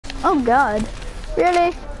Oh God,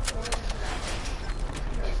 really?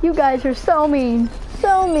 You guys are so mean,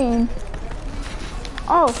 so mean.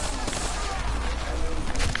 Oh.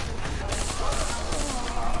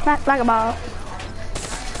 Like a ball.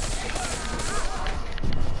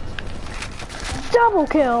 Double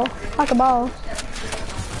kill, like a ball.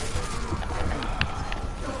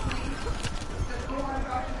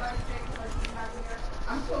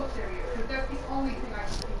 I'm so serious, because that's the only thing I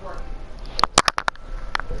can see working.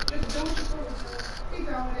 Just don't be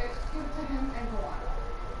done with it, give it to him, and go on.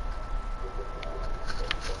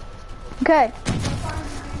 Okay.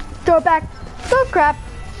 Throw it back. Oh crap.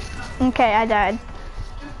 Okay, I died.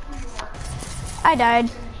 I died.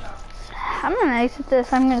 I'm gonna exit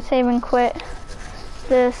this. I'm gonna save and quit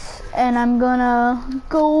this, and I'm gonna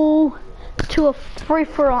go to a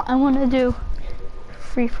free-for-all. I wanna do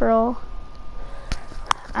free-for-all.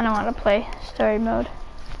 I don't wanna play story mode.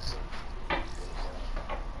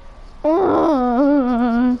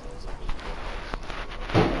 Hold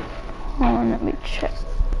on, let me check.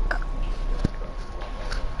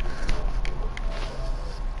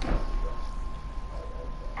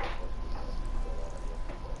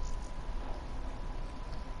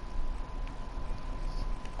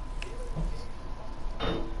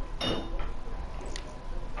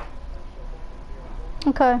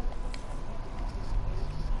 Okay.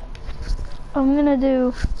 I'm gonna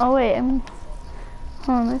do, oh wait, hold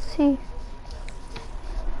on, let's see.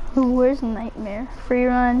 Ooh, where's Nightmare? Free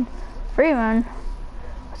run. Free run?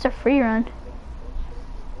 What's a free run?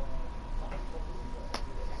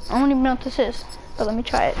 I don't even know what this is, but let me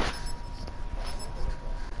try it.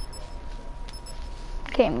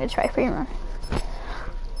 Okay, I'm gonna try free run.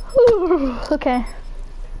 Ooh, okay.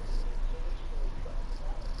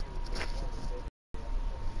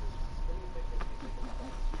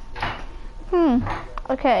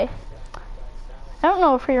 Okay. I don't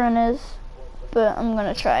know what free run is, but I'm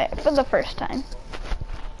gonna try it for the first time.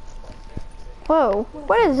 Whoa,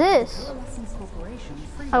 what is this?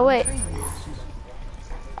 Oh wait.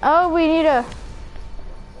 Oh, we need a...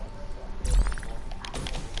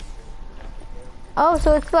 Oh,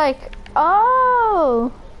 so it's like...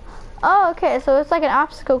 Oh! Oh, okay, so it's like an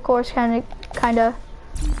obstacle course kinda. As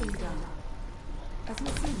you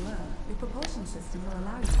soon learn, the propulsion system will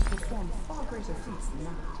allow you to perform far greater feats than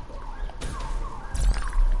that.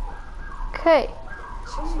 Okay.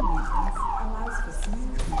 Chain maintenance allows for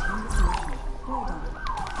smooth, continuous motion. Well done.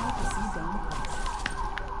 Now proceed down the course.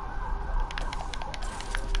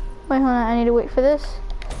 Wait, hold on, I need to wait for this.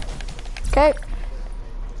 Okay.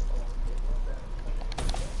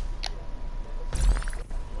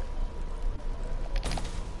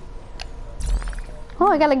 Oh,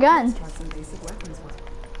 I got a gun. Let's try some basic weapons work.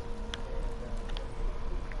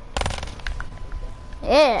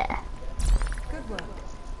 Yeah. Good work.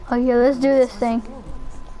 Oh yeah, let's do this thing.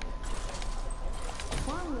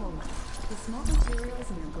 While warming, the small materials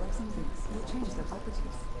in your gloves and boots will change their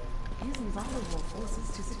properties, using vulnerable forces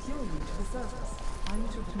to secure you to the surface, while you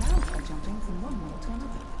should now try jumping from one wall to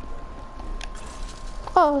another.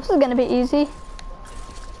 Oh, this is gonna be easy.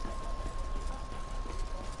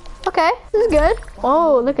 Okay, this is good.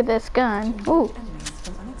 Oh, look at this gun. Ooh. Enemies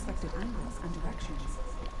from unexpected angles and directions.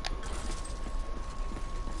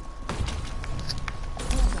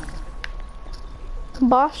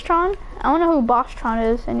 Bostron? I don't know who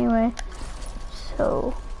Bostron is anyway.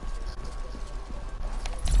 So.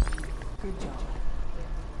 Good job.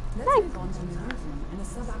 Let's move on to maneuvering in a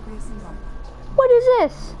subaqueous environment. What is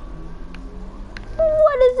this?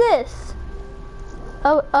 What is this?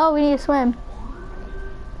 Oh, we need to swim.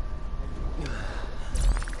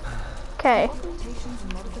 Okay. Augmentations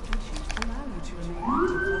and modifications allow you to remain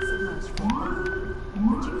active while submerged for a while,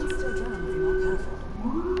 but you can still drown if you're not careful.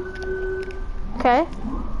 Okay.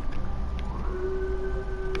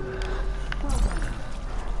 Well done.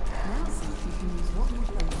 Now see if you can use what you've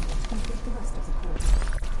learned to complete the rest of the course.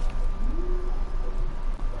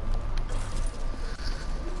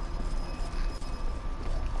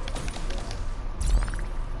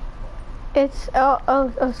 It's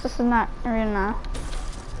so this is not arena.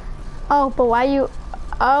 Oh, but why you?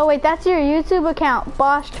 Oh wait, that's your YouTube account,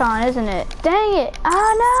 Bostron, isn't it? Dang it!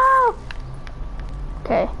 Oh no!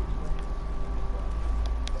 Okay.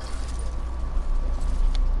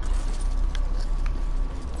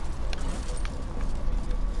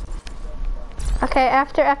 Okay,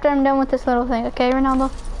 after I'm done with this little thing, okay,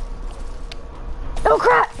 Ronaldo? Oh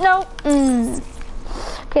crap! No!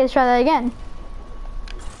 Okay, let's try that again.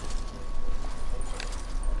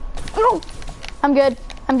 No! I'm good.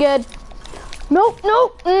 I'm good. Nope,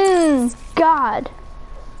 nope! God.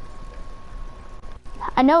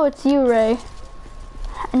 I know it's you, Ray.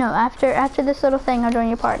 No, after this little thing, I'll join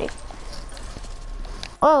your party.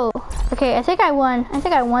 Oh, okay. I think I won. I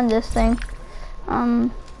think I won this thing. Oh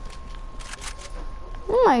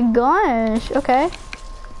my gosh. Okay.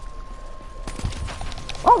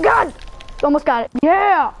 Oh God! Almost got it.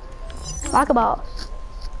 Yeah. Rockaball. Now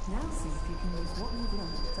see if you can use what you've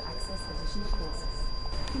learned to access additional courses.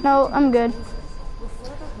 No, I'm good. Will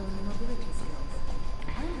further hone your mobility skills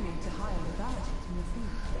and lead to higher mobility in the field.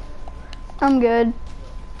 I'm good.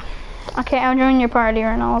 Okay, I'll join your party,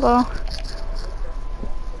 Ronaldo.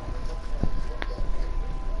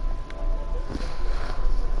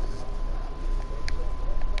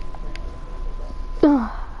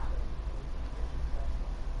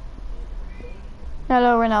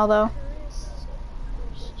 Hello, Ronaldo.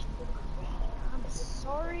 I'm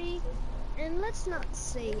sorry, and let's not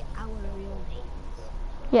say our real names.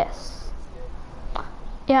 Yes.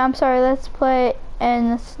 Yeah, I'm sorry. Let's play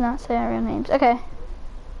and let's not say our real names. Okay.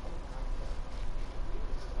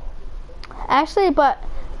 Actually, but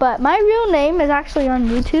my real name is actually on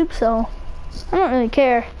YouTube, so I don't really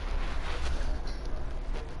care.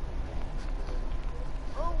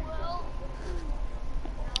 Oh well.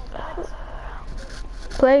 Now let's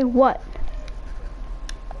Play what?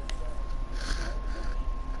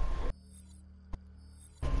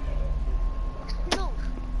 no.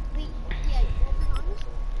 Wait, yeah, you want to be honest?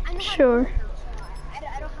 I know Sure. how to pronounce it.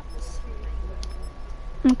 I don't have to scream at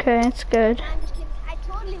you. Okay, it's good. I'm just kidding. I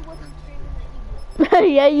totally wasn't screaming at you.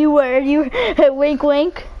 Yeah, you were. You wink,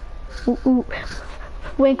 wink. Ooh, ooh.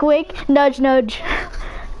 Wink, wink. Nudge, nudge.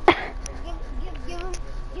 Give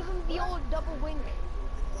him the old double wink.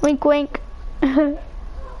 Wink, wink.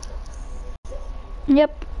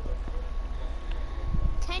 Yep.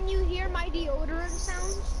 Can you hear my deodorant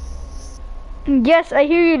sounds? Yes, I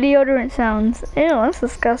hear your deodorant sounds. Ew, that's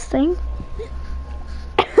disgusting.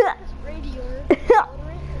 Spray deodorant in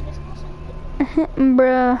this person?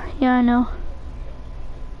 Bruh, yeah, I know.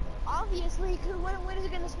 Obviously, because when is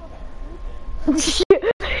it gonna smell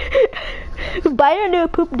bad? Buy your new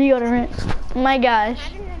poop deodorant. Oh my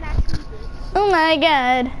gosh. Imagine an actual poop. Oh my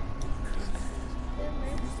god.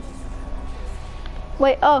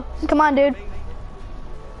 Wait, oh, come on, dude.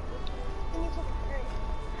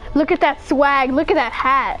 Look at that swag. Look at that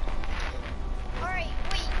hat. Alright,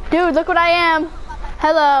 wait. Dude, look what I am.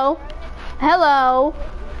 Hello. Hello.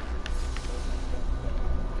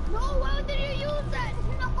 No, why did you use that?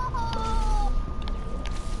 No.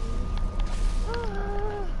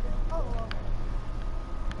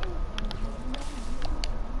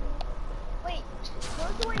 Wait,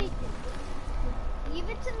 don't do anything. Leave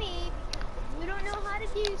it to me. You don't know how to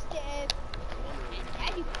do stuff. And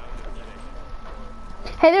Daddy.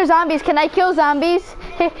 Hey, there's zombies. Can I kill zombies?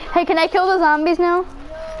 Hey, can I kill the zombies now? No.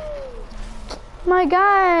 My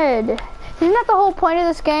god. Isn't that the whole point of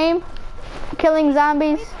this game? Killing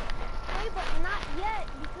zombies? Wait, but not yet,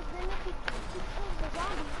 because then if he kills the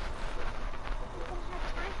zombies, he's gonna have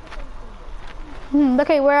time for something.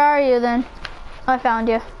 Okay, where are you then? Oh, I found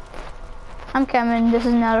you. I'm coming. This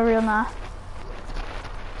is not a real knot.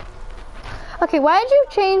 Okay, why did you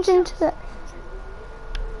change into the...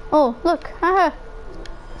 Oh, look. Haha.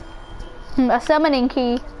 A summoning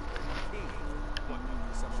key.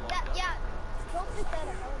 Yeah, don't pick that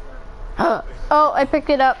up. Oh, I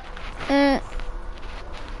picked it up. It's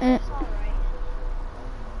alright.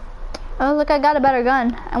 Oh, look, I got a better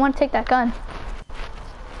gun. I want to take that gun.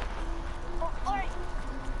 Oh, alright.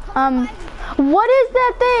 Come behind me. What is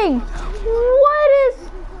that thing? What is...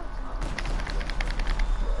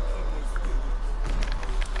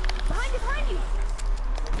 Behind you.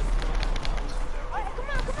 Alright, come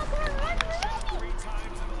on, run.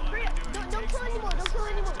 Hurry up. Don't kill anymore, Just come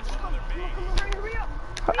on, hurry up.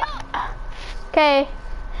 Okay,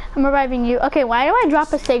 I'm reviving you. Okay, why do I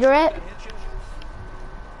drop a cigarette?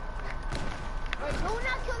 Alright, no,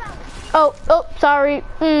 not kill that one. Oh, sorry.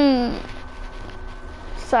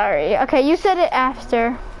 Sorry. Okay, you said it after.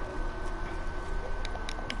 Anyway,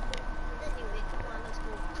 come on, let's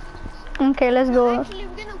go. Okay, let's go. Actually,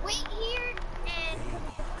 we're gonna wait here and...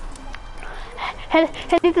 Hey,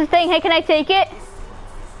 this is the thing. Hey, can I take it?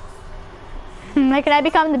 Like, can I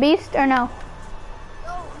become the beast or no?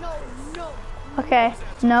 No. Okay,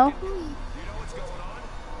 no. Please.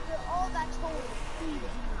 All that's going.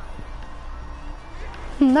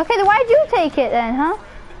 Please. Okay, then why'd you take it then, huh?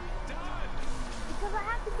 Because I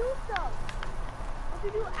have to do stuff. I have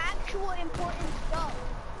to do actual important stuff.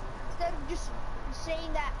 Instead of just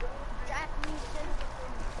saying that Japanese citizen.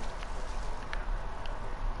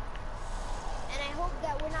 And I hope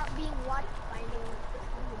that we're not being watched by anyone.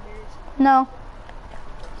 No.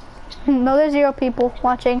 No, there's 0 people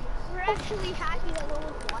watching. We're actually happy that no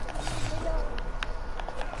one's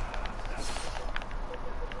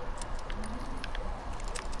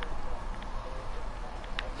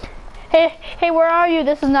Hey, where are you?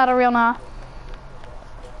 This is not a real nah.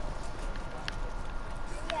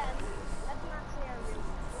 Yeah, that's not fair.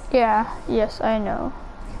 Yeah, yes, I know.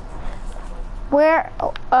 Where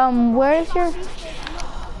is your...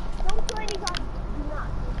 Don't kill any zombies. Do not.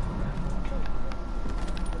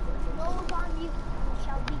 No zombies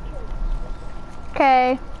shall be killed.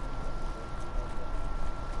 Okay.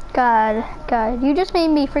 God, you just made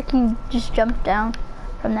me freaking just jump down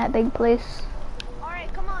from that big place.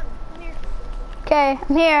 Alright, come on. Come here. Okay,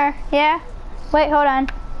 I'm here. Yeah? Wait, hold on.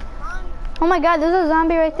 Oh my god, there's a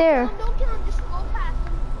zombie right there. Don't kill him. Just go past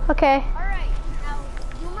him. Okay. Alright, now,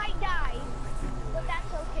 you might die, but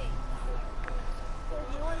that's okay.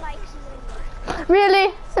 Because no one likes you anyway.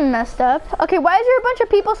 Really? This is messed up. Okay, why is there a bunch of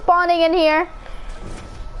people spawning in here?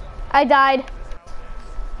 I died.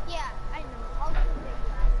 Yeah, I know. I'll kill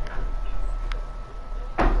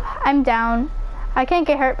I'm down. I can't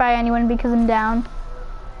get hurt by anyone because I'm down.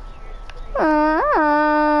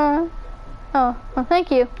 Oh, well,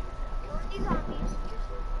 thank you. these zombies.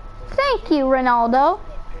 Thank you, Ronaldo.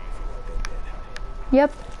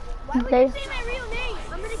 Yep. Why would you say my real name?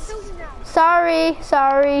 I'm gonna kill you now. Sorry. Now,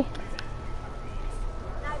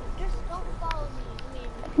 just don't follow me.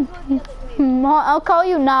 I mean, go the other way. I'll call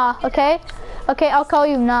you Nah, okay? Okay, I'll call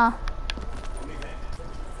you Nah.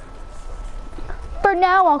 For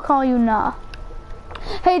now, I'll call you Nah.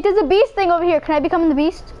 Hey, there's a beast thing over here. Can I become the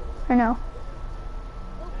beast? Or no?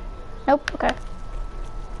 Nope, okay.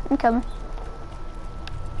 I'm coming.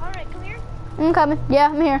 Alright, come here. I'm coming. Yeah,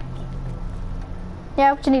 I'm here.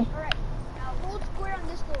 Yeah, what you need? Alright, now hold square on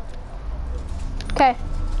this door. Okay.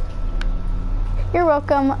 You're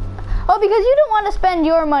welcome. Oh, because you don't want to spend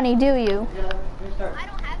your money, do you? I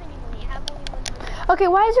don't have any money. I have only 1 money. Okay,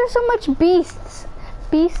 why is there so much beasts?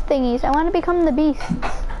 Beast thingies. I want to become the beasts.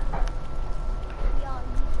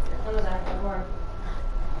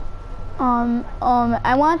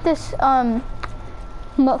 I want this, I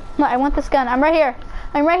want this gun. I'm right here.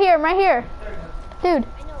 I'm right here. Dude. I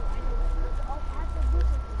know. I'll have to do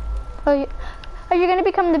something. Oh, you're gonna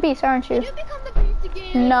become the beast, aren't you? Did you become the beast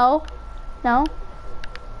again? No.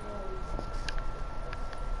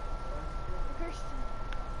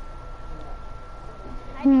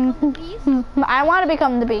 I become the beast? I want to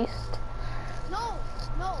become the beast. No.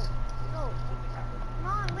 Come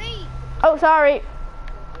on, wait. Oh, sorry.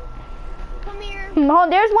 Come here. Oh,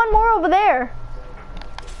 there's one more over there.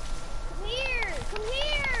 Come here.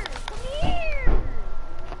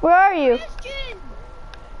 Where are you? Christian.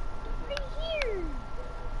 Right here.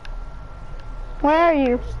 Where are you?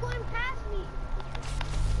 You're just going past me.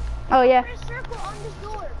 Oh, yeah. Press circle on this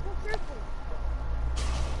door. Full circle.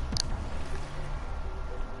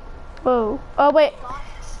 Whoa. Oh, wait.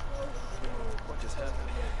 What just happened?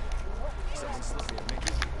 Something slipping in me.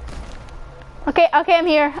 Okay, I'm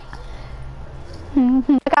here.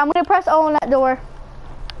 Okay, I'm gonna press O on that door.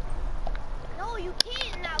 No, you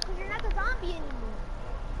can't now because you're not the zombie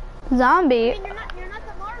anymore. Zombie? I mean, you're not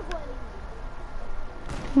the Marvel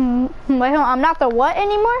anymore. Wait, hold on. I'm not the what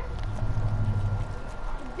anymore?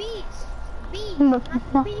 The beast. Not the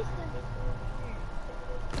beast.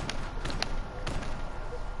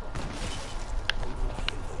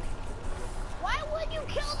 Why would you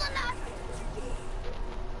kill the last?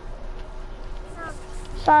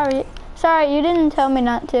 Sorry, you didn't tell me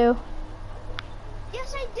not to.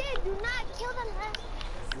 Yes, I did. Do not kill the last.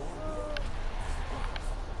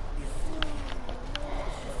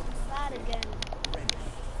 Bad again.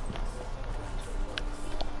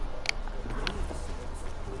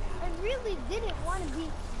 I really didn't want to be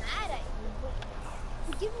mad at you, but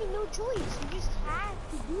you give me no choice. You just had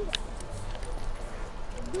to do that.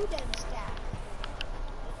 Do them staff.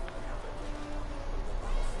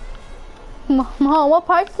 Mom, what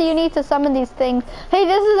parts do you need to summon these things? Hey,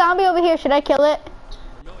 there's a zombie over here. Should I kill it?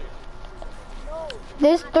 No.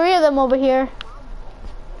 There's 3 of them over here.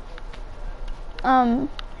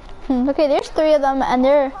 Okay, there's 3 of them, and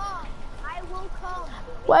they're... I will come.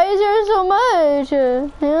 Why is there so much?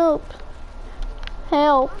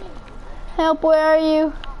 Help, where are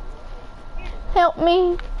you? Help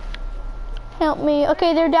me.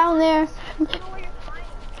 Okay, they're down there. I know where you're flying.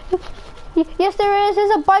 Yes, there is.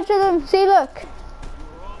 There's a bunch of them. See, look.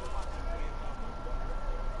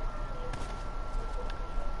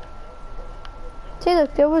 See,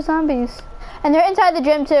 look, there were zombies. And they're inside the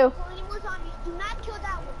gym, too. Kill any more zombies. Do not kill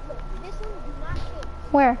that one. Look, this one, do not kill.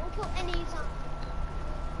 Where? Don't kill any zombies.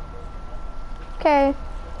 Okay.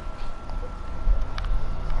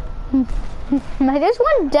 There's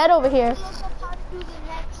one dead over here. Look up how to do the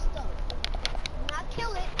next stuff. Do not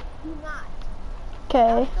kill it. Do not.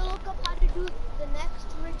 Okay. You have to look up how to do the next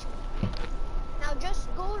ritual. Now just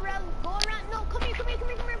go around, no, come here, right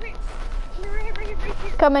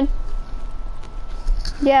here. Coming.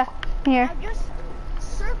 Yeah, here. Now just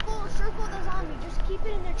circle the zombie, just keep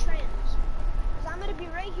it in their trance. Cause I'm gonna be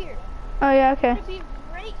right here. Oh yeah, okay. I'm gonna be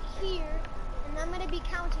right here, and I'm gonna be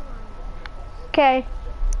counting on you. Okay.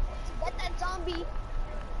 Get that zombie,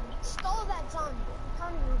 stall that zombie,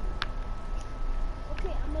 counting on you.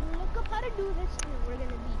 Okay, I'm gonna look up how to do this, and then we're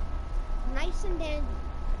gonna be nice and dandy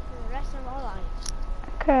for the rest of our lives.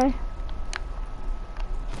 Okay.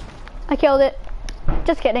 I killed it.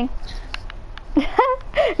 Just kidding.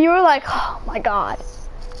 You were like, oh my god. Oh,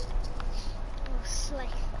 slay.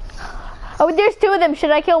 Oh, there's two of them.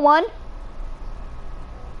 Should I kill one?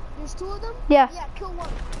 There's two of them? Yeah. Yeah, kill one.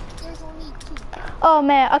 There's only two. Oh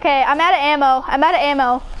man. Okay, I'm out of ammo.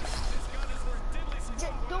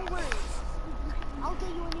 Don't worry. I'll get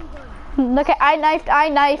you a new gun. Okay, I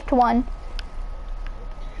knifed one.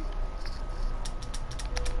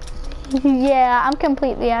 Yeah, I'm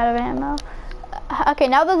completely out of ammo. Okay,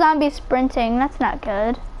 now the zombie's sprinting. That's not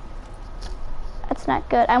good.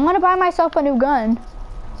 I want to buy myself a new gun.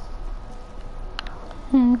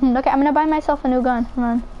 Okay, I'm gonna buy myself a new gun. Hold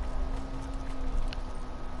on.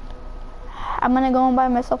 I'm gonna go and buy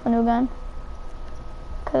myself a new gun.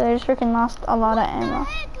 Cause I just freaking lost a lot of ammo. What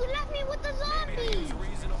the heck? You left me with the zombie!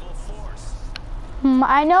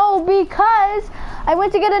 I know, because I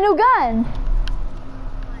went to get a new gun. Oh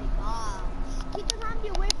my gosh. Keep the zombie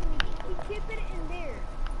away from me. Keep it in there.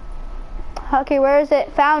 Okay, where is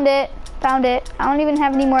it? Found it. I don't even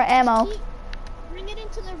have any more ammo. Bring it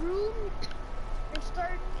into the room and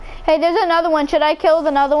start. Hey, there's another one. Should I kill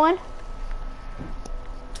another one?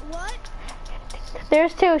 What?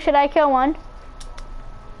 There's two. Should I kill one?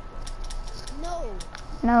 No.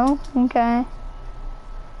 No? Okay.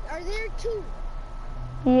 Are there two?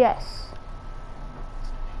 Yes.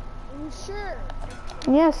 Are you sure?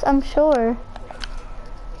 Yes, I'm sure.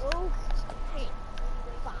 Okay.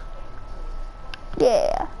 Fine.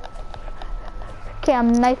 Yeah. Okay,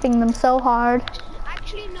 I'm knifing them so hard.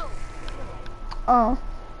 Actually, no. Oh.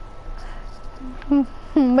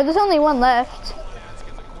 But there's only one left.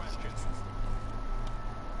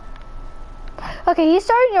 Okay, he's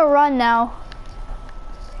starting to run now.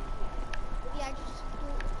 Yeah, just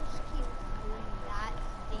keep doing that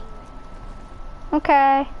thing.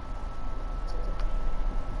 Okay.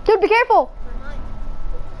 Dude, be careful!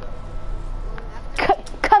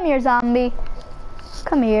 Come here, zombie.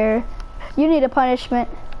 Come here. You need a punishment.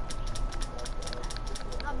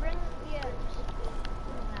 I'll bring, yeah, just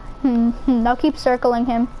do that. I'll keep circling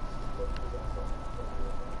him.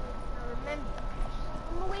 Now remember, keep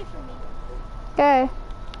him away from me. Okay.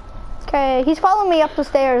 Okay, he's following me up the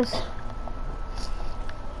stairs.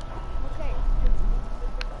 Okay.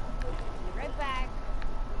 Be right back.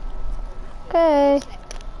 Okay.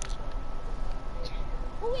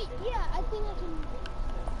 Oh wait, yeah, I think I can.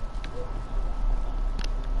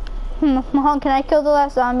 Mahon, can I kill the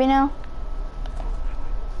last zombie now?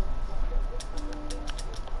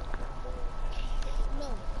 No.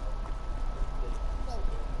 No.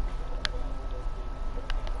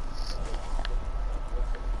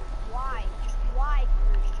 Why? Just why,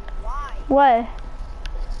 Christian? Why? What?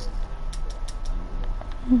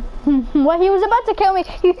 What? He was about to kill me.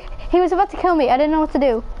 He was about to kill me. I didn't know what to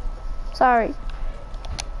do. Sorry.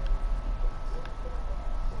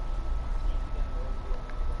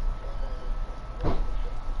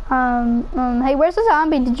 Hey, where's the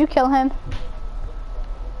zombie? Did you kill him?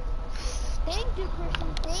 Thank you,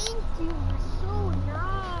 Christian. Thank you. You're so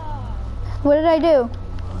nice. What did I do?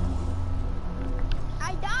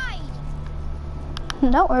 I died.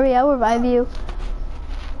 Don't worry, I'll revive you.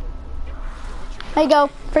 There you go,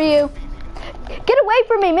 for you. Get away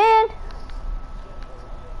from me, man!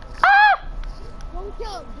 Ah! Don't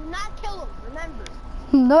kill him. Do not kill him. Remember.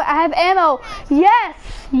 No, I have ammo. Yes!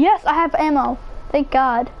 Yes, I have ammo. Thank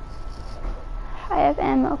God. I have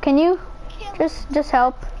ammo. Can you just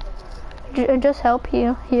help? Just help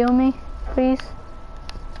heal me, please.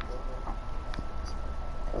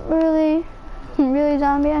 Really? Really,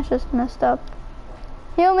 zombie? I just messed up.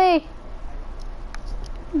 Heal me!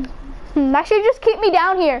 Actually, just keep me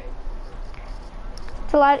down here.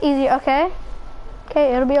 It's a lot easier, okay?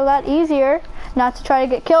 Okay, it'll be a lot easier not to try to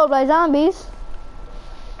get killed by zombies.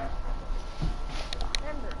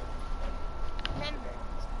 Remember.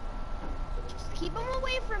 Just keep him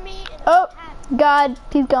away from me. And Oh, attack. God,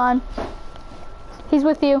 he's gone. He's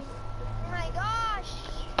with you. Oh my gosh.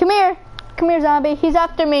 Come here. Come here, zombie. He's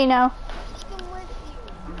after me now. Keep him with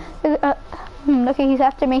you. Okay, he's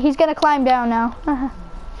after me. He's gonna climb down now. No,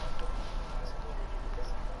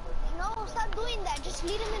 stop doing that. Just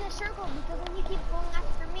lead him in a circle because when you keep going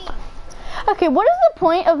Okay, what is the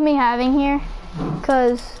point of me having here?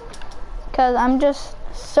 Cause I'm just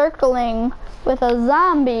circling with a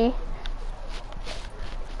zombie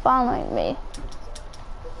following me.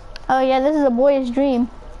 Oh yeah, this is a boy's dream.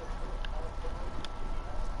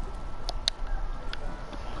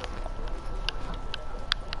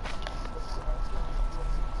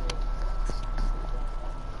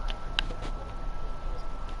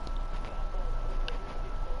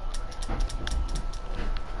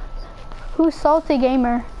 Who's Salty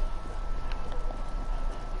Gamer?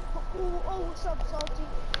 Oh, what's up, Salty?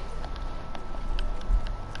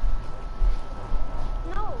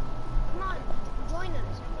 No, come on, join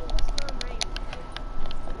us. I think it's not rain.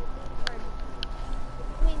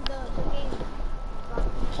 I mean, the game.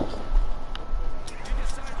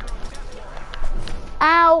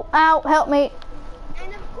 Ow, ow, help me.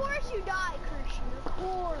 And of course you die, Christian, of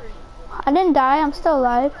course. I didn't die, I'm still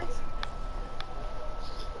alive.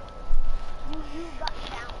 You got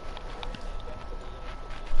down.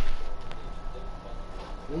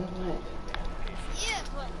 Yeah,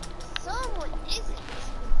 but someone isn't.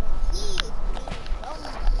 He is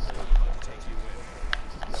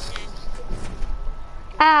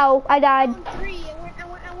Ow, I died. round 3, and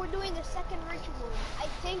we're doing the second ritual. I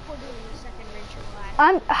think we're doing the second ritual.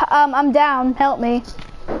 I'm down, help me.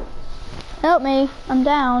 Help me, I'm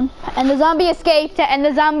down. And the zombie escaped, and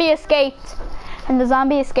the zombie escaped. And the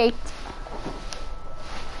zombie escaped.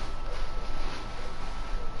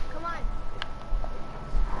 Come on.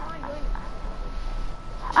 Come on, join us.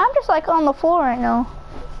 I'm just like on the floor right now.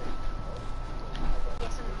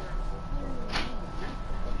 Yes,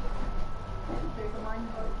 I'm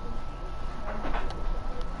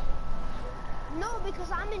no,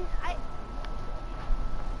 because I'm in. I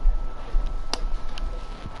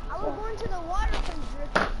was going to the waterfront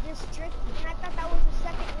district, and I thought that was the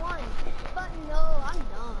second one. But no, I'm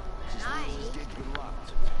dumb.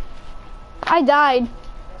 I died.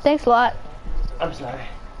 Thanks a lot. I'm sorry.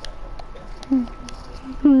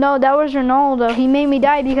 No, that was Ronaldo. He made me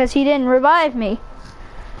die because he didn't revive me.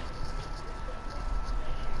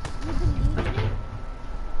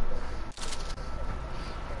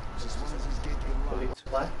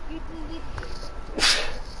 What?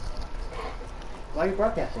 Why are you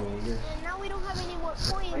broadcasting me? And now we don't have any more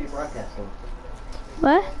coins. Why are you broadcasting?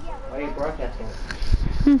 What? Why are you broadcasting?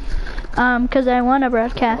 Because I want to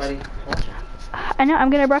broadcast. Nobody watching. I know, I'm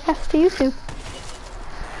going to broadcast to YouTube.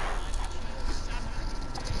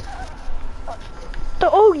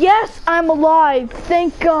 Oh yes, I'm alive.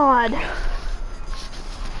 Thank God.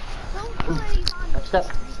 Don't kill any zombies. Next up.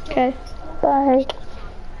 Okay, bye.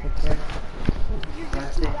 Take care. You're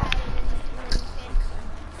just too bad.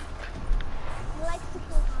 He likes to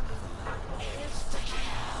kill zombies.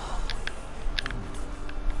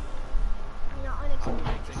 You know,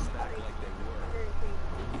 unexpected. Very crazy.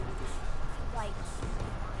 Like.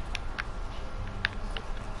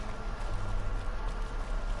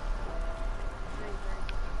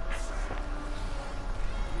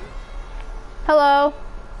 Hello.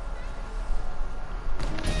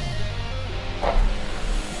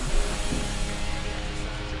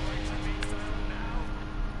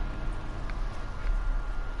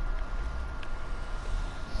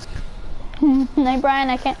 Hey Brian,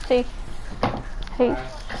 I can't see. Hey.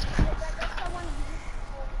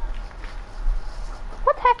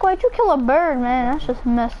 What the heck? Why'd you kill a bird, man? That's just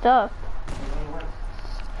messed up.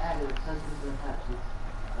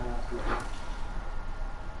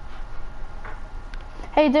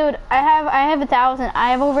 Hey dude, I have 1,000. I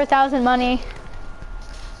have over 1,000 money.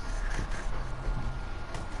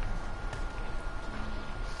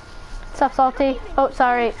 What's up, Salty? Oh,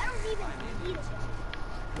 sorry. I don't even need it.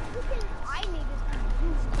 You can buy me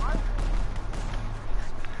this marker.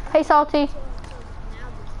 Hey, Salty.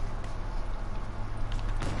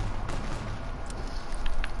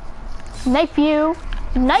 Knife you.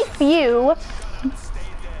 Knife you.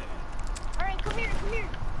 Alright, come here.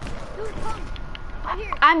 Dude, come. Right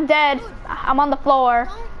here. I'm dead. Dude, I'm on the floor.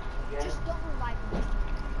 just don't revive me.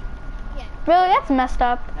 Yeah. Really? That's messed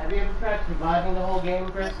up. Have you ever tried surviving the whole game,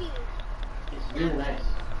 Chris? Yes, you. It's really nice.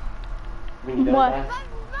 When you don't What? die.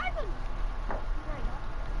 Revive him.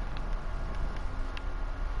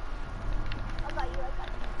 I got you.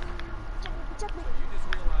 Check me.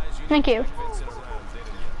 Thank you.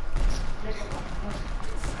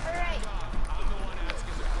 Alright.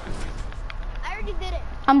 I already did it.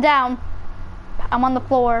 I'm down. I'm on the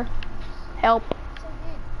floor. Help. So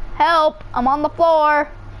good. Help. I'm on the floor.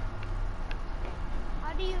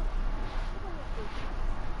 How do you...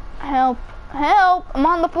 Help. Help. I'm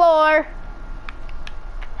on the floor.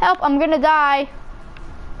 Help. I'm gonna die.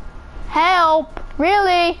 Help.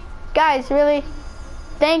 Really? Guys, really?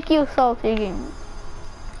 Thank you, Salty Game.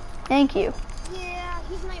 Thank you. Yeah,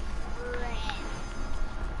 he's my friend.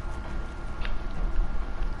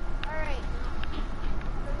 Alright.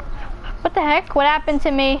 What the heck? What happened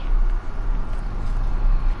to me?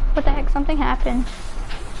 What the heck? Something happened.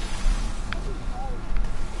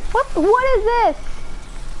 What is this?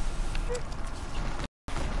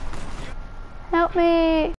 Help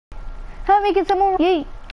me. Help me, get someone. Yeet.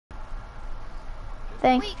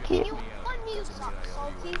 Thank Wait, you. can you unmute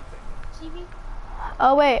Salty? CV?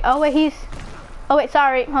 Oh wait, he's. Oh wait,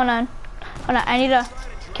 sorry. Hold on. I need to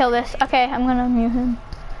kill this. Okay, I'm gonna mute him.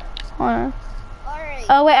 Hold on. Alright.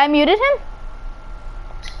 Oh wait, I muted him?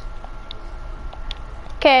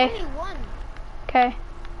 Okay. Only one. Okay.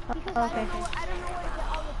 Because Okay. I don't know where to get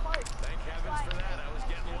all the parts.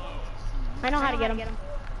 I know how to get him.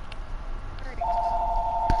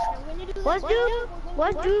 Let's do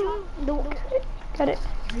Got it.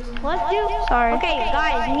 Let's do. Sorry. Okay,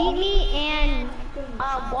 guys, meet me and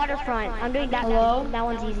waterfront. I'm doing that. Hello? That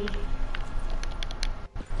one's easy.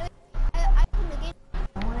 I opened the game.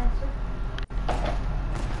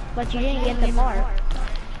 But you didn't get the bar.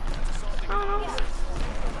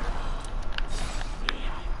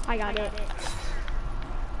 I got it.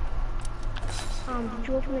 Did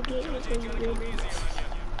you open the gate?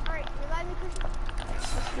 Alright, revive me, Christian.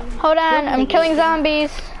 Hold on, I'm killing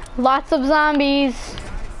zombies. Lots of zombies.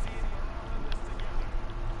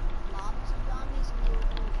 Lots of zombies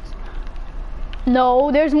in the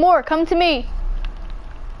No, there's more. Come to me.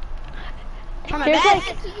 Try my Here's best.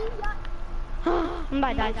 like, I'm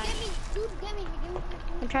about to die. Get me.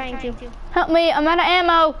 I'm trying to. help me. I'm out of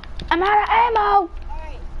ammo. Alright,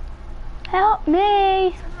 Help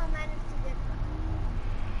me. somehow managed to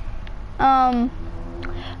get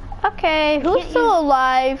Okay, who's still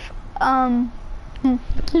alive?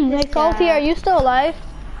 Hey, Salty, are you still alive?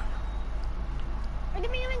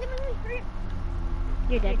 Give me, hurry up.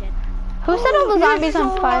 You're dead. Who set all the zombies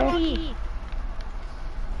on fire? Lucky.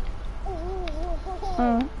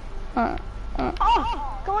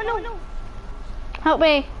 Go on, no. Help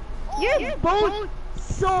me. You're both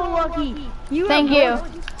so lucky. Thank you.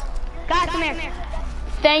 Guys, come here.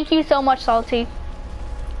 Thank you so much, Salty.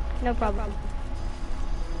 No problem.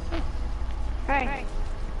 Alright.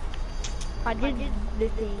 I did the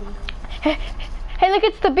thing. Hey, look,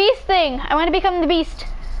 it's the beast thing. I want to become the beast.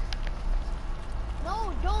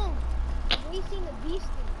 No, don't. I'm wasting the beast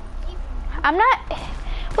thing. I'm not.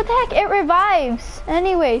 What the heck? It revives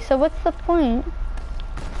anyway. So what's the point?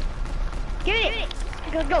 Get it.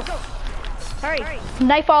 Go. Hurry.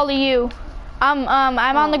 Knife all of you. I'm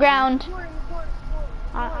on the ground.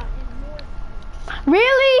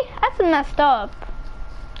 Really? That's messed up.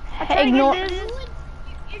 Ignore. You're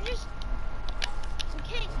just. We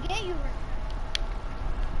can't get you right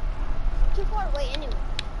now. Too far away anyway.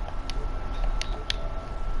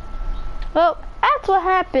 Well, that's what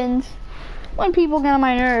happens when people get on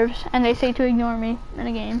my nerves and they say to ignore me in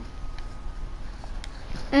a game.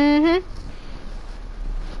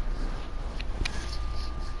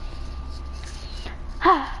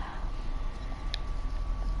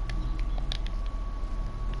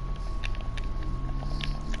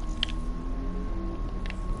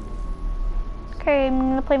 Okay, I'm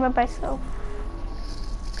gonna play by myself.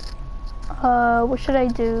 What should I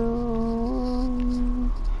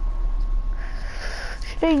do?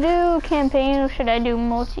 Should I do campaign or should I do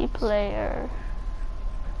multiplayer?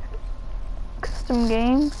 Custom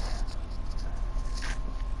games.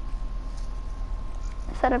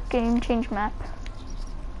 Setup game, change map.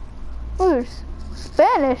 Ooh, there's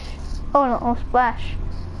Spanish. Oh no, oh, Splash.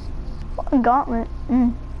 What a gauntlet.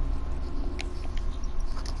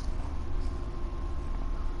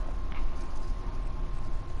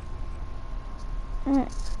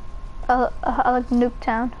 I like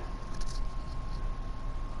Nuketown.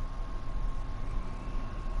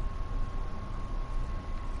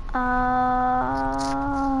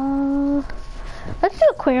 Let's do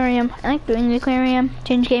aquarium. I like doing the aquarium.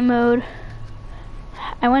 Change game mode.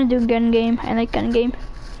 I want to do gun game. I like gun game.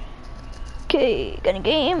 Okay, gun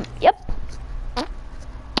game. Yep.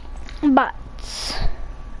 Bots.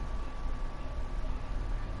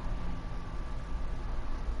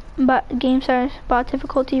 Bot game size. Bot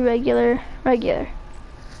difficulty regular.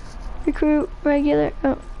 Recruit regular.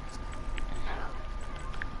 Oh.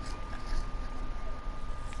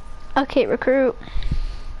 Okay, recruit.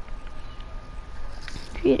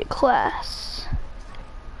 Create a class.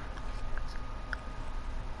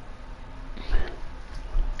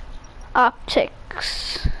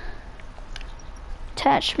 Optics.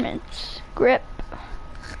 Attachments. Grip.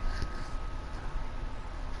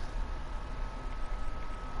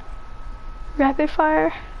 rapid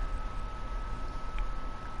fire.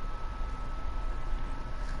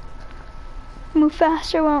 Move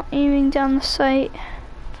faster while aiming down the sight.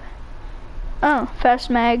 Oh,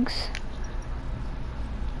 fast mags.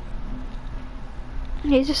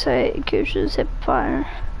 Here's a sight, gives you zip fire.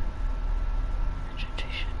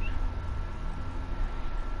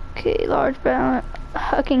 Okay, large barrel.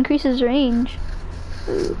 Huck increases range.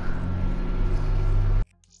 Ooh.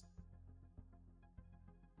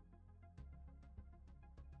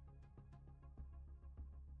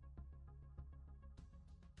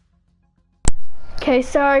 Okay,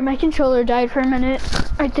 sorry, my controller died for a minute.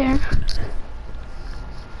 Right there.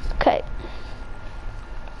 Okay.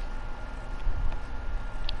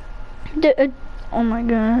 Oh my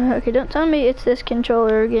god. Okay, don't tell me it's this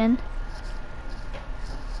controller again.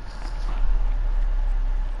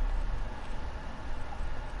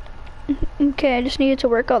 Okay, I just needed to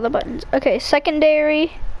work all the buttons. Okay,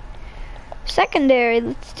 secondary. Secondary,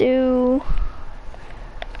 let's do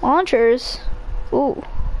launchers. Ooh.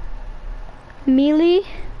 Melee.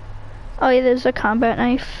 Oh yeah, there's a combat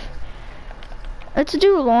knife. Let's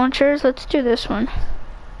do launchers. Let's do this one.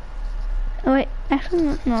 Oh wait, actually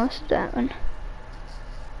no, let's do that one.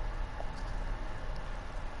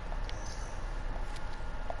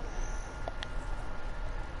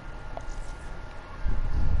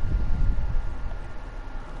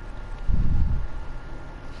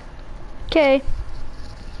 Okay.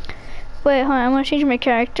 Wait, hold on, I want to change my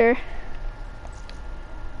character.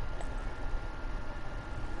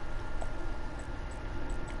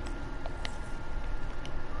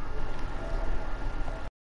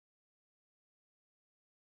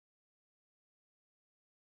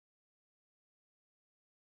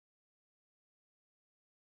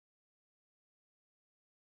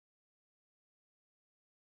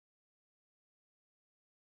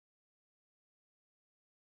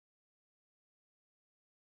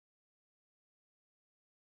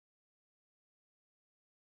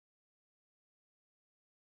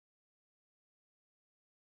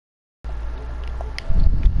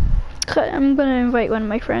 I'm gonna invite one of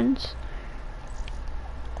my friends.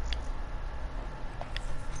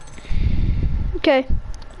 Okay,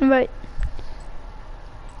 invite.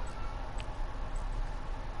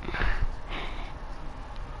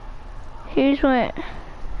 Here's what.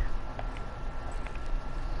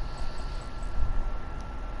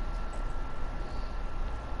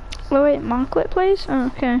 Oh wait, Monklet plays? Oh,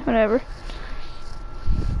 okay, whatever.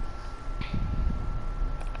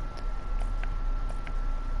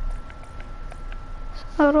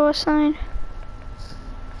 Auto assign.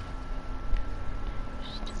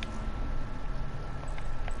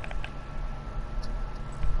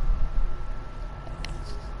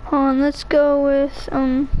 Hold on, let's go with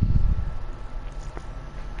I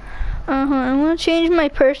want to change my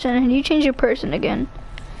person, and you change your person again.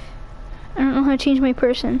 I don't know how to change my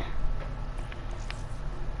person.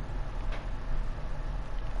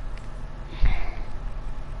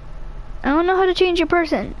 I don't know how to change your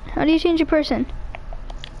person. How do you change your person?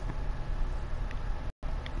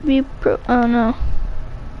 Oh no.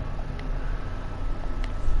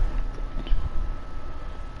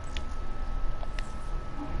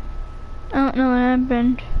 I don't know what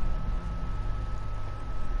happened.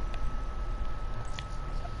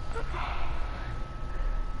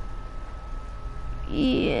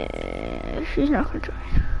 Yeah, she's not gonna join.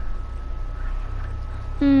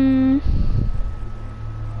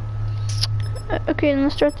 Okay, then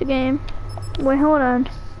let's start the game. Wait, hold on.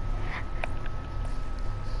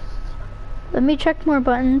 Let me check more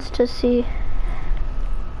buttons to see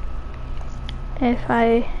if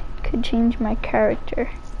I could change my character.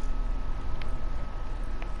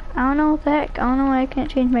 I don't know what the heck. I don't know why I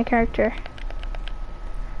can't change my character.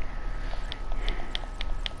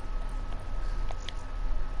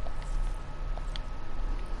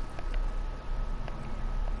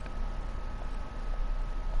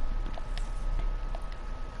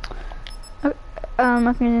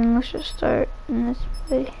 Okay, then let's just start in this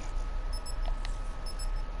way.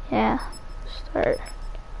 Yeah, start.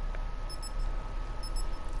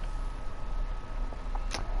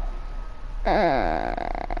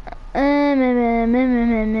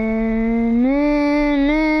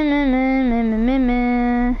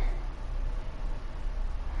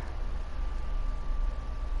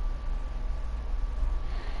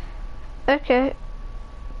 Okay.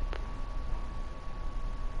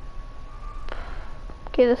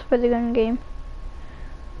 Okay, let's play the gun game.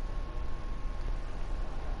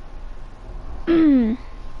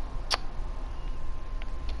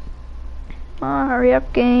 Hurry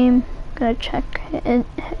up game. Gonna check in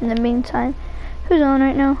the meantime. Who's on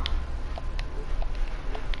right now?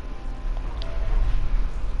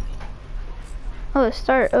 Oh, let's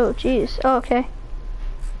start. Oh, jeez. Oh, okay.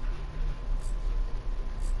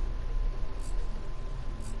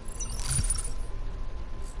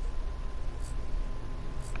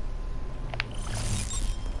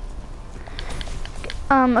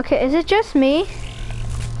 Okay, is it just me?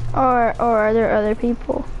 Or are there other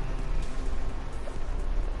people?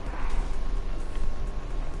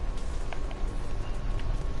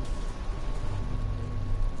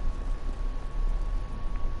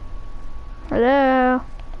 Hello?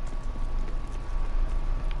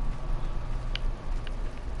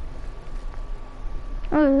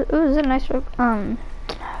 Oh, there's a nice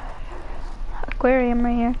aquarium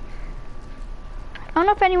right here. I don't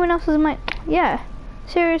know if anyone else is yeah.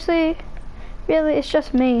 Seriously? Really? It's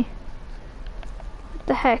just me. What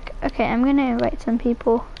the heck? Okay, I'm gonna invite some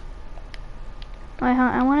people.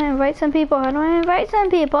 I wanna invite some people. How do I invite some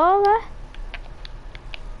people?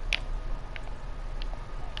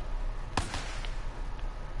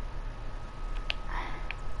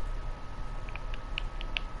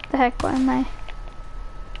 The heck, why am I?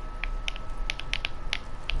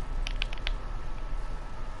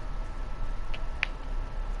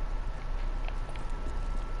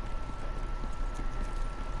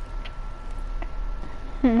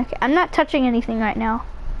 Okay, I'm not touching anything right now.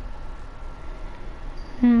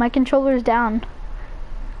 My controller's down.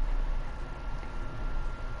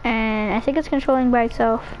 And I think it's controlling by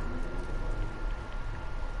itself.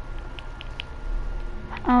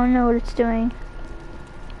 I don't know what it's doing.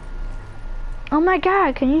 Oh my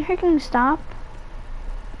god, can you freaking stop?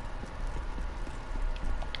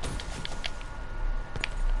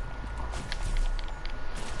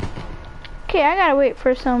 Okay, I gotta wait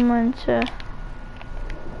for someone to...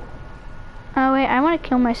 Oh wait, I wanna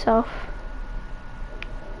kill myself.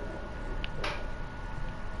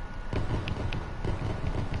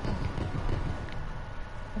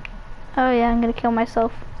 Oh yeah, I'm gonna kill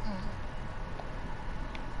myself.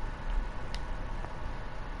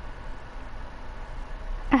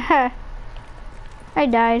 I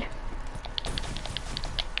died.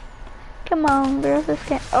 Come on, girls, let's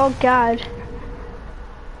get... Oh god.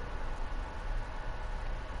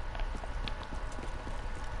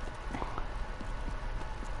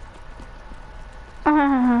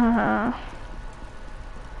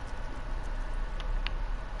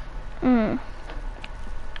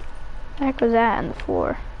 The heck was that on the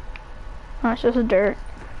floor? Oh, it's just dirt.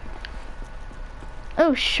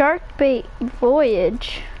 Oh, shark bait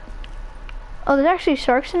voyage. Oh, there's actually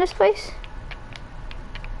sharks in this place?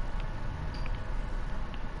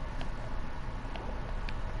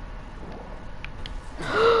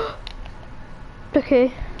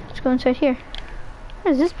 Okay, let's go inside here.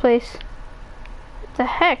 What is this place? What the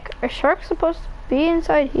heck? Are sharks supposed to be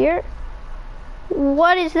inside here?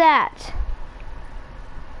 What is that?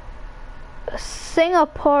 A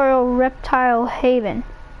Singapore reptile haven.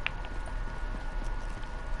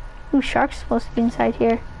 Ooh, sharks supposed to be inside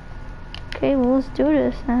here. Okay, well, let's do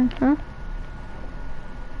this then, huh?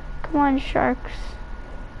 Come on, sharks.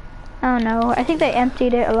 I don't know. I think they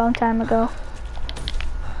emptied it a long time ago.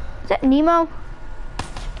 Is that Nemo?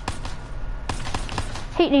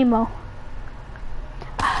 Hate Nemo.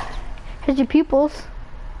 Here's your pupils.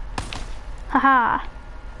 Haha.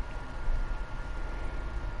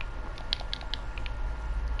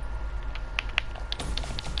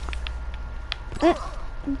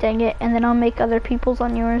 Dang it, and then I'll make other people's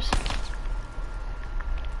on yours.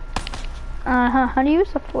 How do you use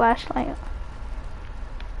a flashlight?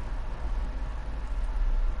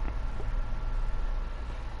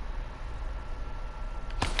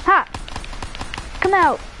 Ha! Come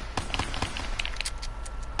out!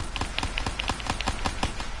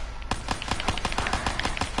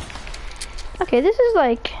 Okay, this is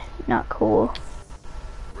like not cool.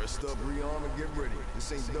 Rest up, rearm, and get ready.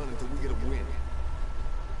 This ain't done until we get a win.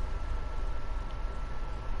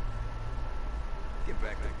 Get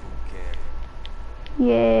back to boot camp.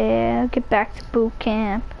 Yeah, get back to boot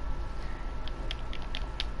camp.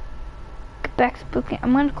 Get back to boot camp.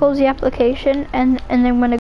 I'm gonna close the application and then when